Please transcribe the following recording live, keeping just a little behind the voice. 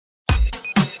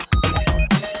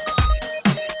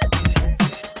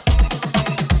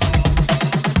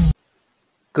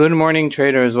Good morning,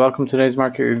 traders. Welcome to today's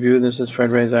market review. This is Fred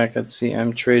Razak at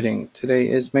CMTrading. Today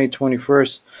is May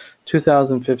 21st,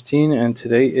 2015, and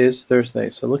today is Thursday.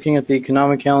 So looking at the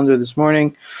economic calendar this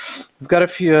morning, we've got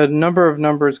a number of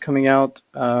numbers coming out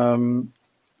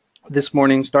this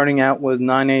morning, starting out with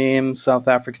 9 a.m. South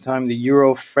African time, the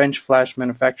Euro French flash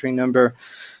manufacturing number.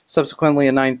 Subsequently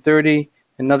at 9:30,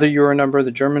 another Euro number,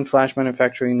 the German flash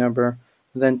manufacturing number.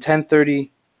 Then 10:30,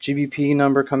 GBP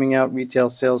number coming out, retail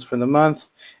sales for the month.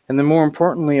 And then more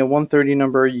importantly, a 1:30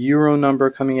 number, Euro number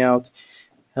coming out,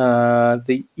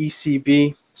 the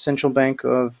ECB, Central Bank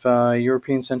of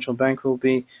European Central Bank, will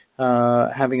be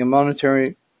having a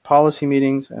monetary policy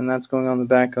meetings, and that's going on the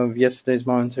back of yesterday's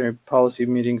monetary policy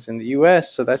meetings in the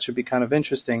U.S., so that should be kind of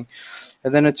interesting.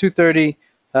 And then at 2:30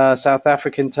 South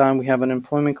African time, we have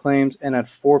unemployment claims, and at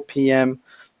 4 p.m.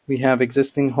 we have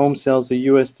existing home sales, a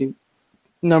USD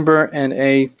number, and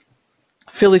a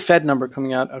Philly Fed number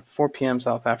coming out at 4 p.m.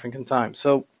 South African time.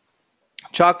 So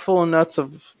chock full of nuts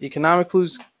of economic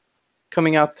clues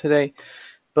coming out today,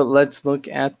 but let's look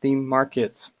at the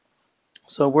markets.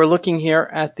 So we're looking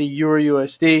here at the Euro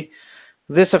USD.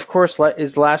 This, of course,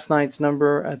 is last night's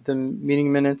number at the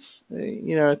meeting minutes.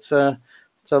 It's a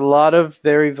lot of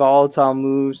very volatile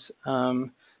moves,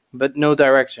 but no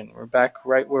direction. We're back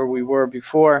right where we were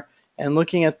before. And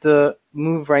looking at the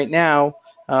move right now,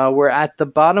 we're at the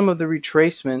bottom of the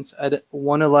retracements at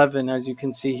 111, as you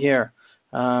can see here.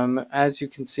 As you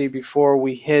can see before,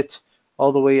 we hit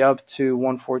all the way up to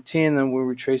 114, then we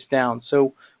retrace down.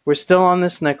 So we're still on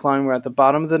this neckline. We're at the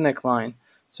bottom of the neckline.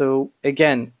 So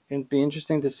again, it'd be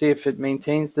interesting to see if it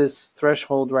maintains this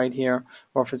threshold right here,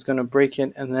 or if it's going to break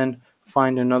it and then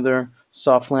find another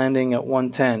soft landing at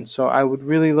 110. So I would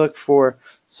really look for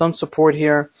some support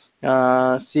here.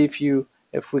 See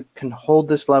if we can hold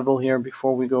this level here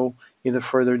before we go either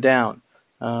further down.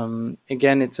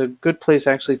 Again, it's a good place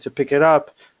actually to pick it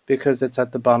up because it's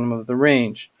at the bottom of the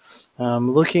range.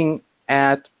 Looking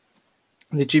at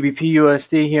the GBP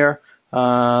USD here,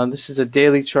 this is a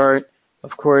daily chart.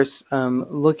 Of course,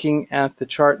 looking at the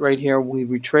chart right here, we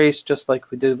retraced just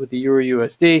like we did with the Euro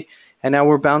USD, and now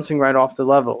we're bouncing right off the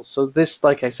level. So this,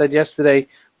 like I said yesterday,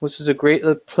 this is a great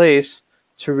place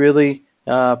to really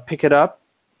pick it up.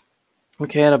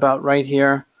 Okay, at about right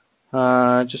here,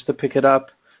 just to pick it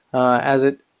up as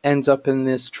it ends up in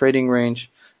this trading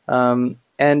range.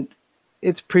 And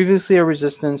it's previously a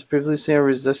resistance,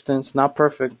 not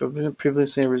perfect, but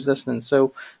previously a resistance.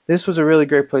 So this was a really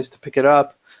great place to pick it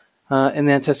up in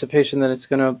the anticipation that it's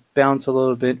going to bounce a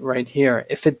little bit right here.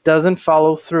 If it doesn't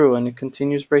follow through and it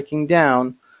continues breaking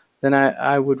down, then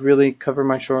I would really cover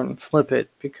my short and flip it,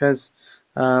 because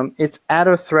it's at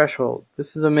a threshold.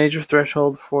 This is a major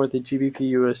threshold for the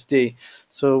GBP USD.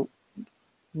 So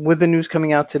with the news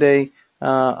coming out today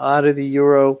out of the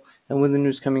Euro, and with the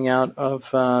news coming out of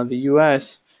the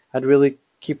US, I'd really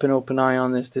keep an open eye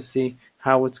on this to see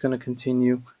how it's going to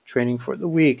continue trading for the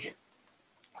week.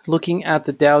 Looking at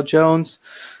the Dow Jones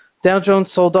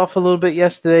sold off a little bit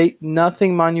yesterday.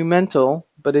 Nothing monumental,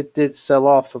 but it did sell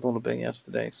off a little bit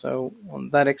yesterday. So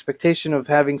on that expectation of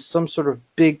having some sort of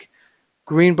big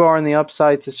green bar on the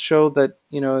upside to show that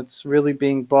it's really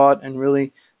being bought and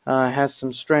really has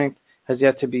some strength has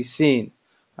yet to be seen.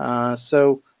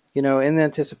 So in the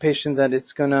anticipation that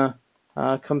it's going to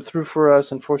come through for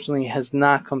us, unfortunately has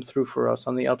not come through for us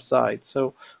on the upside.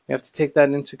 So we have to take that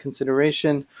into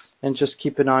consideration and just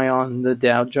keep an eye on the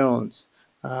Dow Jones.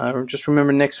 Just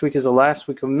remember, next week is the last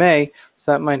week of May,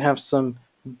 so that might have some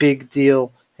big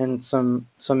deal and some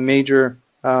major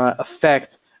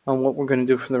effect on what we're going to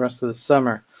do for the rest of the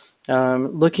summer.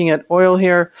 Looking at oil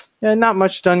here, not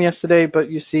much done yesterday, but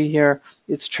you see here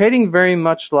it's trading very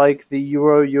much like the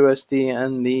Euro USD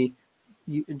and the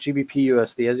GBP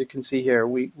USD. As you can see here,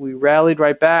 we rallied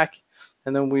right back,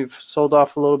 and then we've sold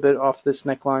off a little bit off this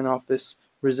neckline, off this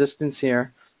resistance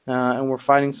here, and we're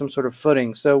finding some sort of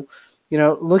footing. So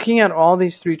looking at all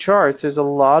these three charts, there's a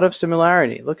lot of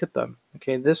similarity. Look at them.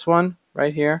 Okay, this one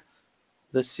right here,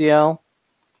 the CL.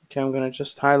 Okay, I'm going to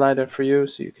just highlight it for you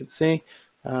so you can see.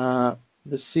 The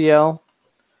CL,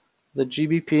 the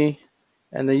GBP,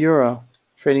 and the Euro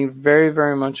trading very,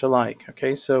 very much alike.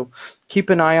 Okay, so keep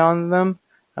an eye on them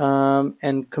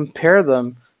and compare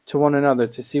them to one another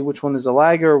to see which one is a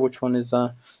lagger, which one is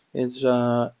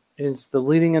the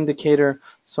leading indicator,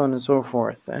 so on and so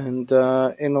forth. And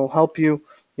it'll help you,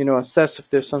 assess if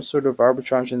there's some sort of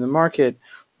arbitrage in the market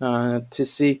to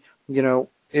see,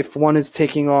 if one is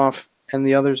taking off and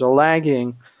the others are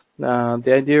lagging.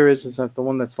 The idea is that the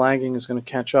one that's lagging is going to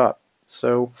catch up.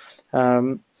 So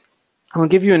I'll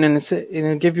give you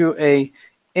a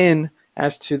in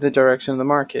as to the direction of the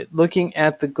market. Looking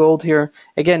at the gold here,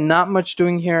 again, not much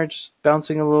doing here, just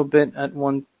bouncing a little bit at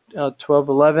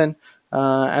 12.11.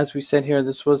 As we said here,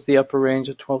 this was the upper range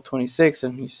of 12.26,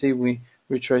 and you see we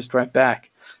retraced right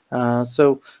back.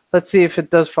 So let's see if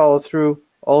it does follow through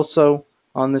also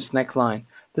on this neckline.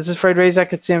 This is Fred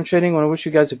Razak at CM Trading. I want to wish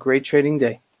you guys a great trading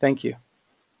day. Thank you.